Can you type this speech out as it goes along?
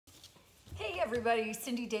everybody,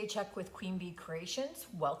 Cindy Daychuk with Queen Bee Creations.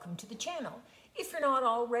 Welcome to the channel. If you're not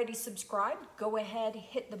already subscribed, go ahead,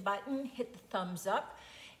 hit the button, hit the thumbs up.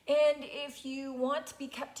 And if you want to be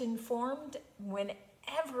kept informed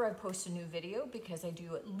whenever I post a new video, because I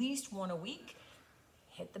do at least one a week,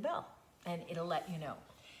 hit the bell and it'll let you know.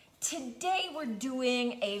 Today we're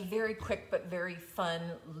doing a very quick but very fun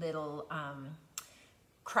little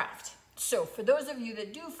craft. So for those of you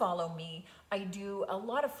that do follow me, I do a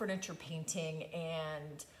lot of furniture painting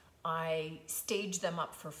and I stage them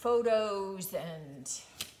up for photos, and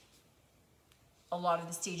a lot of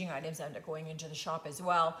the staging items end up going into the shop as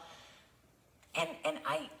well. And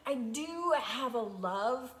I do have a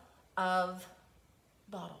love of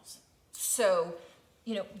bottles. So,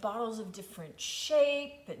 you know, bottles of different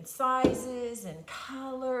shape and sizes and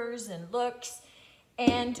colors and looks.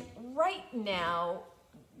 And right now,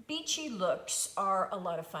 beachy looks are a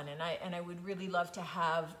lot of fun, and I would really love to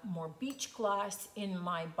have more beach glass in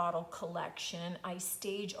my bottle collection. I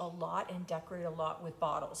stage a lot and decorate a lot with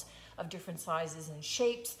bottles of different sizes and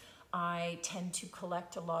shapes. I tend to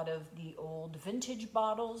collect a lot of the old vintage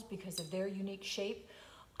bottles because of their unique shape.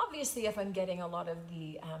 Obviously, if I'm getting a lot of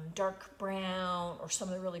the dark brown or some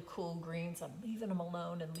of the really cool greens, I'm leaving them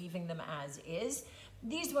alone and leaving them as is.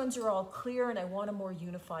 These ones are all clear and I want a more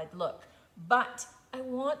unified look, but I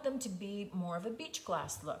want them to be more of a beach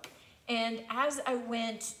glass look. And as I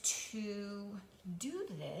went to do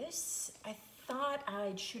this, I thought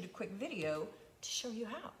I'd shoot a quick video to show you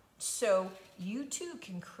how. So you too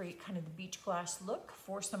can create kind of the beach glass look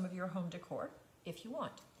for some of your home decor if you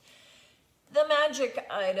want. The magic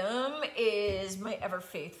item is my ever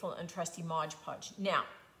faithful and trusty Mod Podge. Now,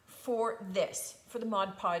 for the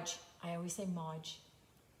Mod Podge, I always say Modge.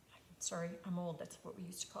 Sorry, I'm old, that's what we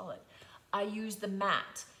used to call it. I use the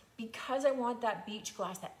matte because I want that beach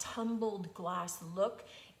glass, that tumbled glass look.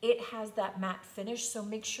 It has that matte finish, so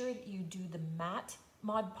make sure that you do the matte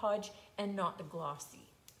Mod Podge and not the glossy.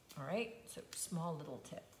 All right, so small little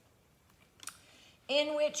tip.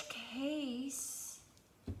 In which case,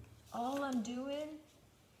 all I'm doing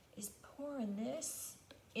is pouring this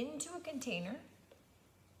into a container.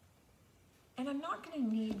 And I'm not going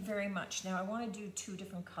to need very much. Now I want to do two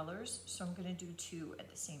different colors, so I'm going to do two at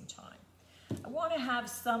the same time. I want to have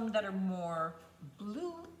some that are more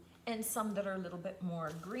blue and some that are a little bit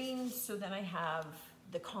more green, so then I have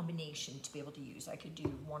the combination to be able to use. I could do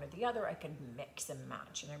one or the other, I could mix and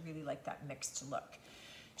match, and I really like that mixed look.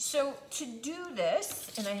 So to do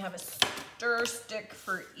this, and I have a stir stick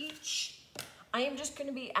for each, I am just going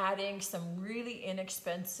to be adding some really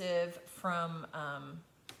inexpensive from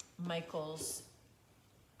Michael's.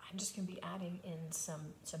 I'm just going to be adding in some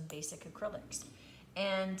basic acrylics.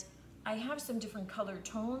 And I have some different color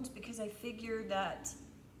tones because I figure that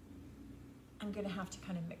I'm going to have to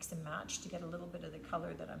kind of mix and match to get a little bit of the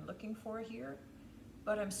color that I'm looking for here.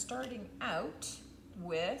 But I'm starting out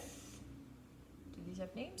with, do these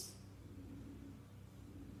have names?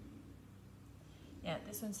 Yeah,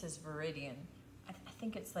 this one says Viridian. I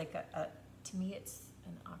think it's like to me it's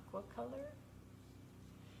an aqua color.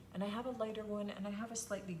 And I have a lighter one and I have a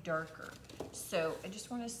slightly darker. So I just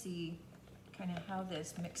want to see kind of how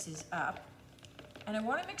this mixes up. And I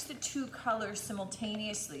want to mix the two colors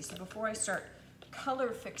simultaneously. So before I start color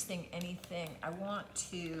fixing anything, I want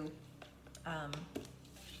to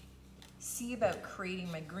see about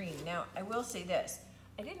creating my green. Now, I will say this.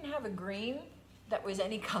 I didn't have a green that was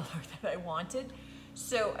any color that I wanted.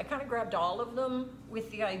 So I kind of grabbed all of them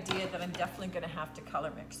with the idea that I'm definitely going to have to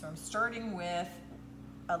color mix. So I'm starting with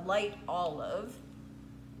a light olive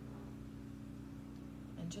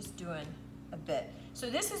and just doing a bit. So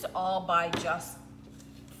this is all by just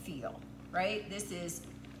feel, right? This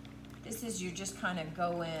is you just kind of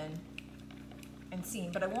go in and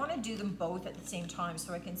seeing, but I want to do them both at the same time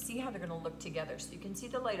so I can see how they're going to look together. So you can see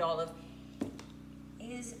the light olive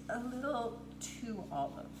is a little too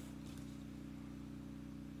olive.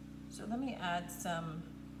 So let me add some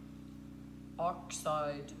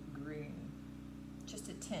oxide green, just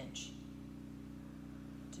a tinge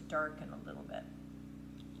to darken a little bit.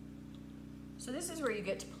 So this is where you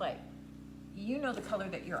get to play. You know the color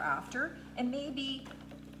that you're after, and maybe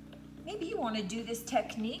you want to do this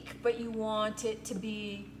technique, but you want it to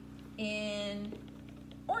be in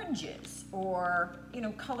oranges or, you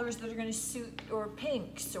know, colors that are going to suit, or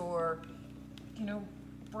pinks, or, you know,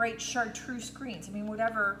 bright chartreuse greens. I mean,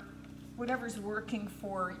 whatever's working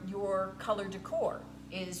for your color decor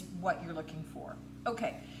is what you're looking for.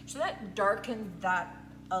 Okay, so that darkened that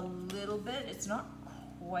a little bit. It's not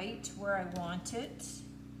quite where I want it.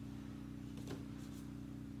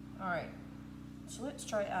 All right, so let's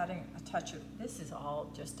try adding a touch of, this is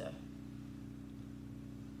all just a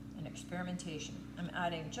and experimentation. I'm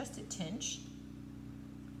adding just a tinge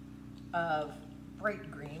of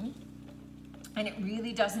bright green, and it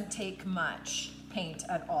really doesn't take much paint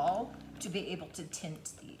at all to be able to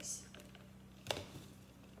tint these.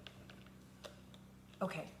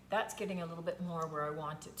 Okay, that's getting a little bit more where I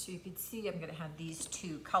want it. So you can see I'm gonna have these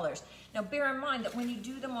two colors. Now bear in mind that when you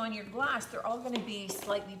do them on your glass, they're all gonna be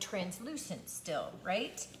slightly translucent still,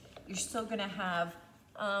 right? You're still gonna have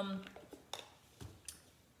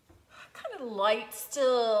kind of light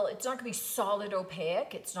still. It's not gonna be solid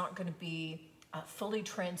opaque. It's not gonna be fully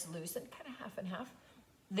translucent, kind of half and half.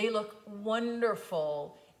 They look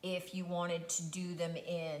wonderful if you wanted to do them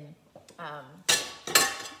in,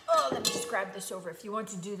 oh, let me just grab this over. If you want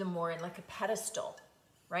to do them more in like a pedestal,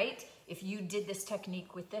 right? If you did this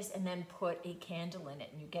technique with this and then put a candle in it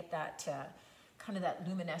and you get that kind of that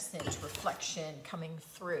luminescent reflection coming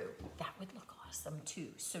through, that would look awesome too.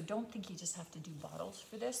 So don't think you just have to do bottles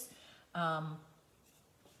for this.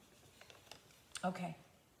 Okay.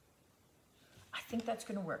 I think that's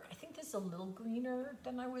gonna work. I think this is a little greener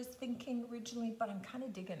than I was thinking originally, but I'm kind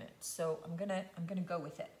of digging it. So I'm gonna go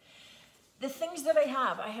with it. The things that I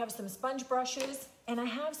have some sponge brushes and I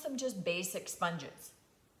have some just basic sponges,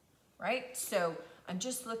 right? So I'm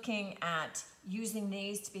just looking at using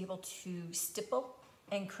these to be able to stipple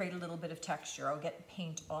and create a little bit of texture. I'll get the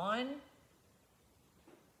paint on.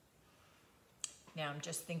 Now I'm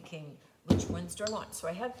just thinking, which ones do I want? So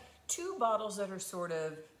I have two bottles that are sort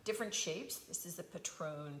of different shapes. This is a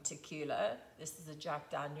Patron tequila. This is a Jack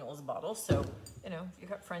Daniel's bottle. So, you know, if you've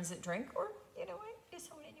got friends that drink, or, you know, if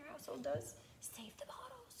someone in your household does, save the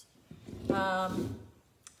bottles.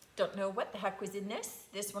 Don't know what the heck was in this.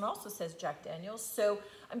 This one also says Jack Daniel's. So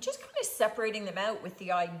I'm just kind of separating them out with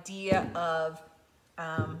the idea of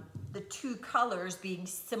the two colors being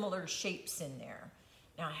similar shapes in there.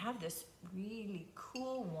 Now I have this really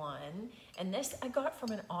cool one, and this I got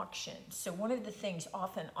from an auction. So one of the things,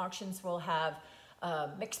 often auctions will have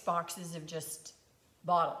mixed boxes of just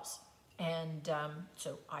bottles, and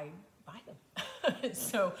so I buy them.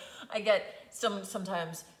 So I get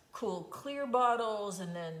sometimes cool clear bottles,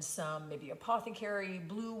 and then some maybe apothecary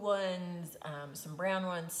blue ones, some brown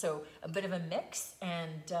ones, so a bit of a mix.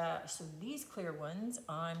 And so these clear ones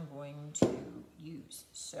I'm going to use.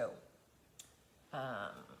 So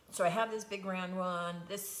so I have this big round one,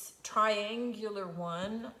 this triangular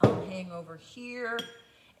one I'll hang over here,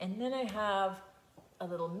 and then I have a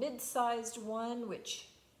little mid-sized one, which,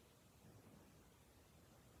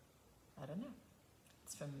 I don't know,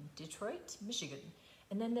 it's from Detroit, Michigan.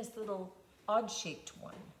 And then this little odd-shaped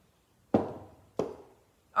one. All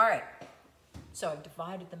right, so I've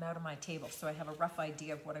divided them out on my table so I have a rough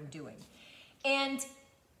idea of what I'm doing. And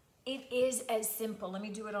it is as simple. Let me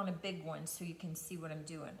do it on a big one so you can see what I'm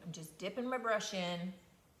doing. I'm just dipping my brush in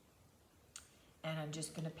and I'm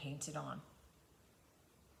just gonna paint it on.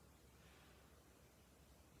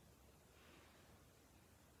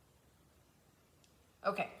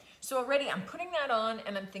 Okay, so already I'm putting that on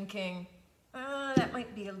and I'm thinking, that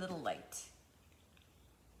might be a little light.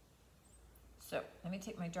 So let me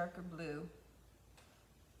take my darker blue.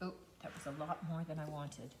 Oh, that was a lot more than I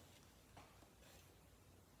wanted.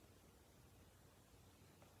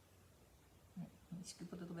 Let me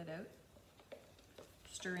scoop a little bit out.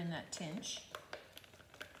 Stir in that tinge.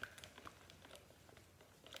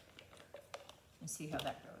 And see how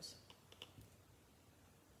that goes.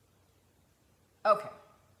 Okay,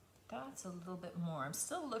 that's a little bit more. I'm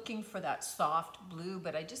still looking for that soft blue,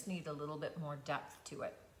 but I just need a little bit more depth to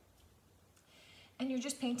it. And you're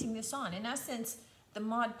just painting this on. In essence, the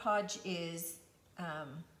Mod Podge is a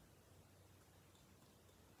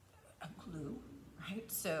glue,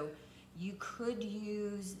 right? So you could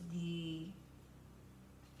use the,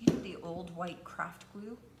 the old white craft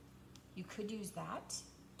glue. You could use that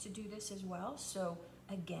to do this as well. So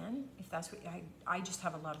again, if that's what I just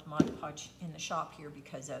have a lot of Mod Podge in the shop here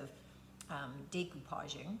because of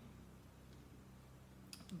decoupaging.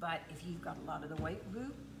 But if you've got a lot of the white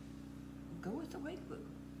glue, go with the white glue.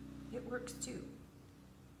 It works too.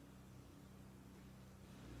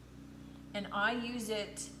 And I use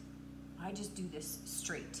it, I just do this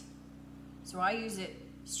straight. So I use it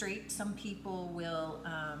straight. Some people will,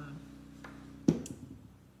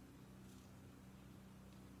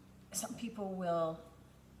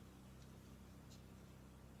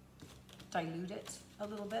 dilute it a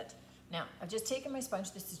little bit. Now, I've just taken my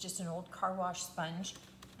sponge. This is just an old car wash sponge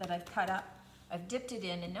that I've cut up. I've dipped it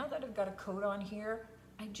in, and now that I've got a coat on here,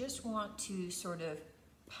 I just want to sort of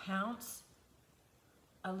pounce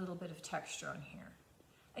a little bit of texture on here.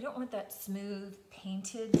 I don't want that smooth,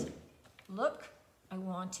 painted look. I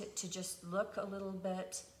want it to just look a little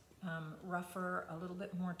bit rougher, a little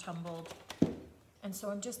bit more tumbled. And so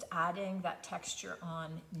I'm just adding that texture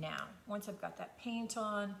on now. Once I've got that paint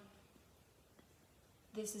on,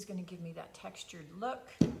 this is going to give me that textured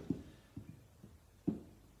look. And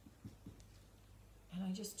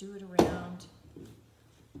I just do it around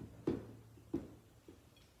the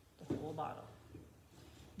whole bottle.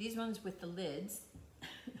 These ones with the lids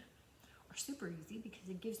are super easy because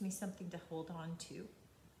it gives me something to hold on to.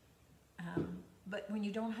 But when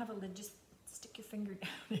you don't have a lid, just stick your finger down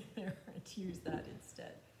in there and use that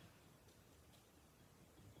instead.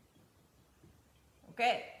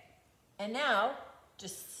 Okay, and now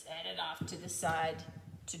just set it off to the side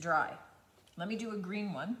to dry. Let me do a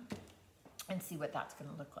green one and see what that's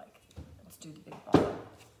gonna look like. Let's do the big bottle.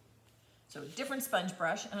 So different sponge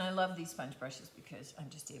brush, and I love these sponge brushes because I'm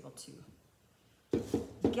just able to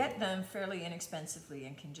get them fairly inexpensively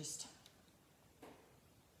and can just,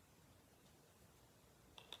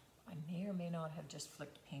 I may or may not have just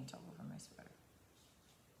flicked paint all over my sweater.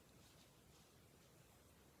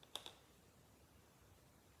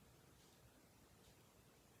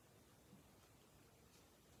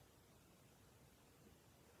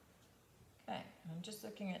 Okay, I'm just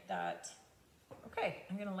looking at that. Okay,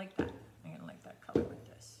 I'm gonna like that. I'm gonna like that color with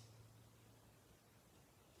this.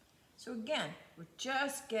 So again, we're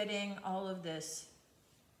just getting all of this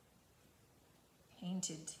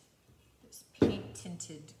paint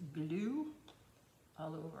tinted glue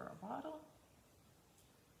all over our bottle.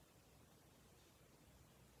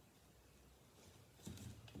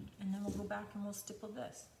 And then we'll go back and we'll stipple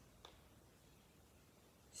this.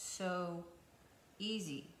 So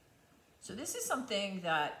easy. So this is something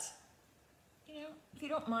that, you know, if you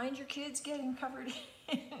don't mind your kids getting covered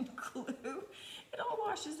in glue, it all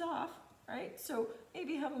washes off, right? So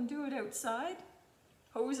maybe have them do it outside,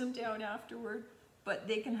 hose them down afterward, but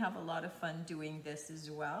they can have a lot of fun doing this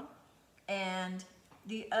as well. And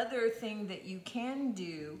the other thing that you can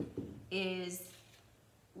do is,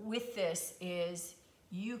 with this, is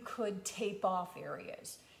you could tape off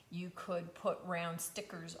areas. You could put round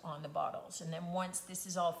stickers on the bottles, and then once this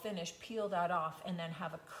is all finished, peel that off and then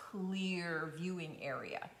have a clear viewing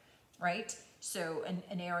area, right? So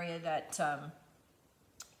an area that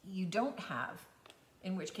you don't have,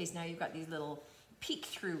 in which case now you've got these little peek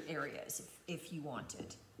through areas if you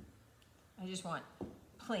wanted. I just want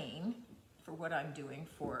plain for what I'm doing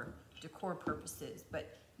for decor purposes,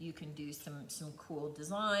 but you can do some cool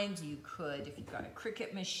designs. You could, if you've got a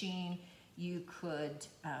Cricut machine, you could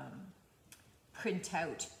print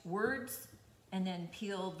out words and then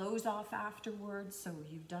peel those off afterwards. So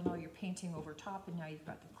you've done all your painting over top and now you've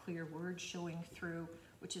got the clear words showing through,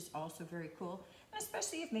 which is also very cool. And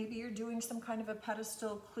especially if maybe you're doing some kind of a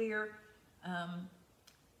pedestal clear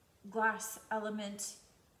glass element.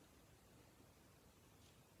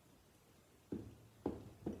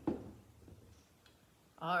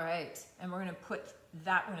 All right, and we're gonna put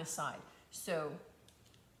that one aside. So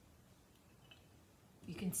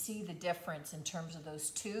you can see the difference in terms of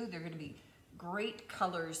those two. They're gonna be great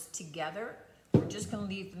colors together. We're just gonna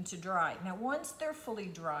leave them to dry. Now, once they're fully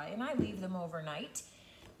dry, and I leave them overnight,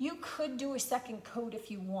 you could do a second coat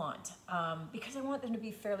if you want. Because I want them to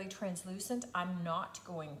be fairly translucent, I'm not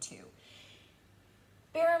going to.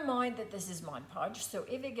 Bear in mind that this is Mod Podge, so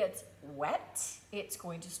if it gets wet, it's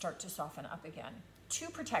going to start to soften up again. To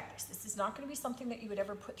protect this is not gonna be something that you would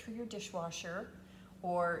ever put through your dishwasher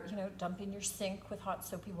or, you know, dump in your sink with hot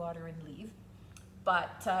soapy water and leave.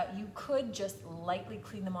 But you could just lightly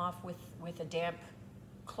clean them off with a damp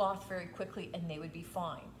cloth very quickly and they would be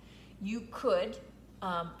fine. You could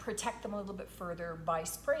protect them a little bit further by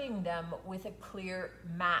spraying them with a clear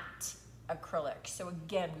matte acrylic. So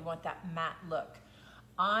again, we want that matte look.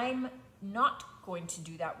 I'm not going to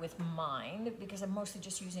do that with mine because I'm mostly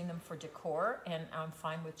just using them for decor, and I'm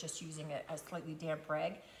fine with just using a slightly damp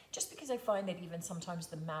rag, just because I find that even sometimes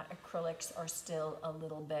the matte acrylics are still a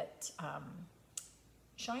little bit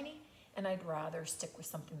shiny, and I'd rather stick with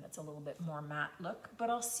something that's a little bit more matte look,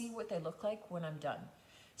 but I'll see what they look like when I'm done.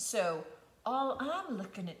 So all I'm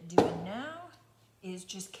looking at doing now is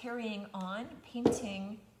just carrying on,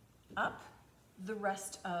 painting up the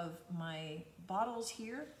rest of my bottles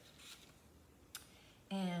here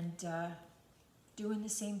and doing the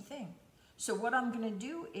same thing. So what I'm gonna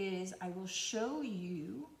do is I will show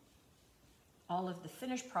you all of the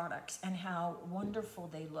finished products and how wonderful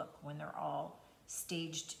they look when they're all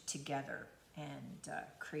staged together and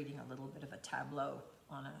creating a little bit of a tableau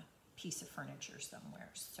on a piece of furniture somewhere.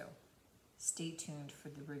 So stay tuned for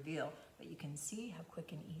the reveal, but you can see how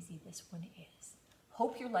quick and easy this one is.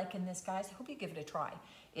 Hope you're liking this, guys. I hope you give it a try.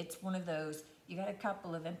 It's one of those, you got a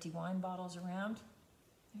couple of empty wine bottles around,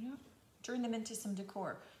 you know, turn them into some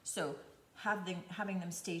decor. So having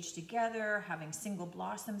them staged together, having single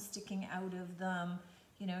blossoms sticking out of them,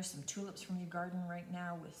 you know, some tulips from your garden right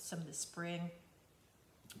now with some of the spring,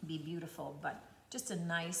 be beautiful. But just a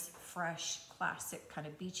nice, fresh, classic kind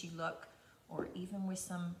of beachy look, or even with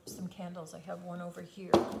some candles. I have one over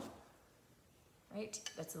here, right?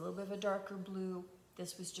 That's a little bit of a darker blue.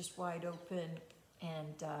 This was just wide open,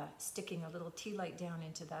 and sticking a little tea light down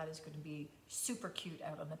into that is going to be super cute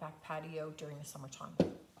out on the back patio during the summertime.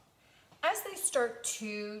 As they start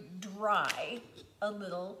to dry a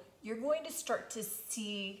little, you're going to start to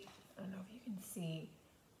see, I don't know if you can see,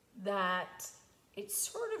 that it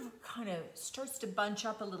sort of kind of starts to bunch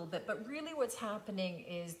up a little bit, but really what's happening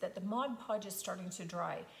is that the Mod Podge is starting to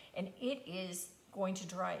dry, and it is going to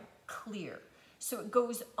dry clear. So it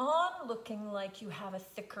goes on looking like you have a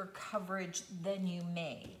thicker coverage than you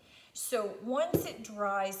may. So once it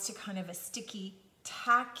dries to kind of a sticky,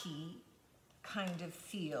 tacky kind of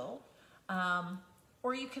feel,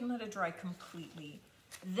 or you can let it dry completely.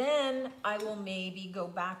 Then I will maybe go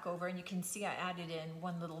back over, and you can see I added in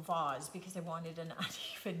one little vase because I wanted an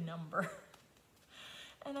uneven number.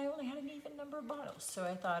 And I only had an even number of bottles, so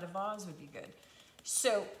I thought a vase would be good.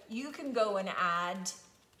 So you can go and add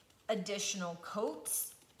additional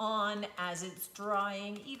coats on as it's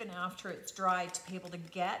drying, even after it's dry, to be able to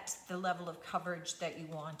get the level of coverage that you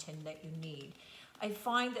want and that you need. I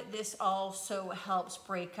find that this also helps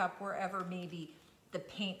break up wherever maybe the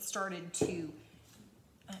paint started to,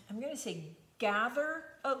 I'm going to say, gather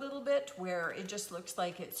a little bit, where it just looks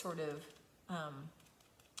like it sort of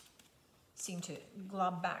seemed to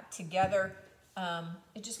glob back together.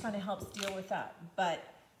 It just kind of helps deal with that, but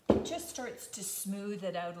it just starts to smooth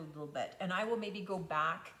it out a little bit. And I will maybe go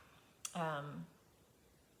back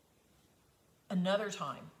another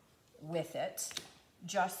time with it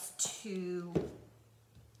just to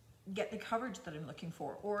get the coverage that I'm looking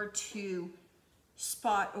for, or to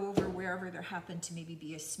spot over wherever there happened to maybe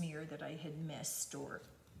be a smear that I had missed or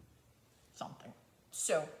something.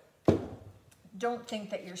 So don't think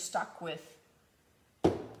that you're stuck with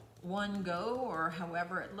one go or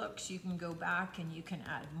however it looks. You can go back and you can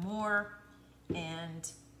add more, and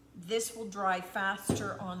this will dry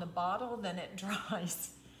faster on the bottle than it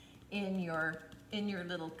dries in your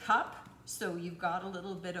little cup. So you've got a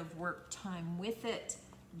little bit of work time with it,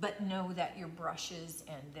 but know that your brushes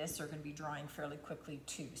and this are going to be drying fairly quickly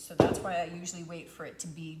too. So that's why I usually wait for it to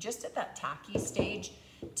be just at that tacky stage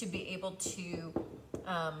to be able to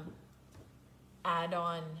add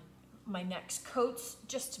on my next coats,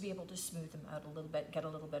 just to be able to smooth them out a little bit, get a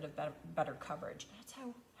little bit of better coverage. That's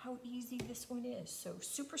how easy this one is. So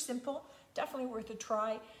super simple, definitely worth a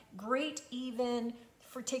try. Great even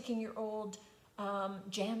for taking your old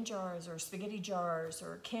jam jars or spaghetti jars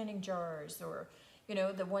or canning jars, or you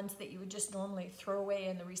know, the ones that you would just normally throw away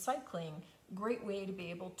in the recycling. Great way to be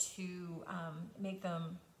able to make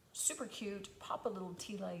them super cute, pop a little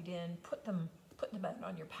tea light in, put them out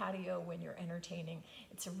on your patio when you're entertaining.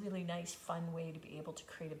 It's a really nice, fun way to be able to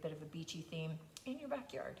create a bit of a beachy theme in your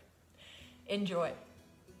backyard. Enjoy.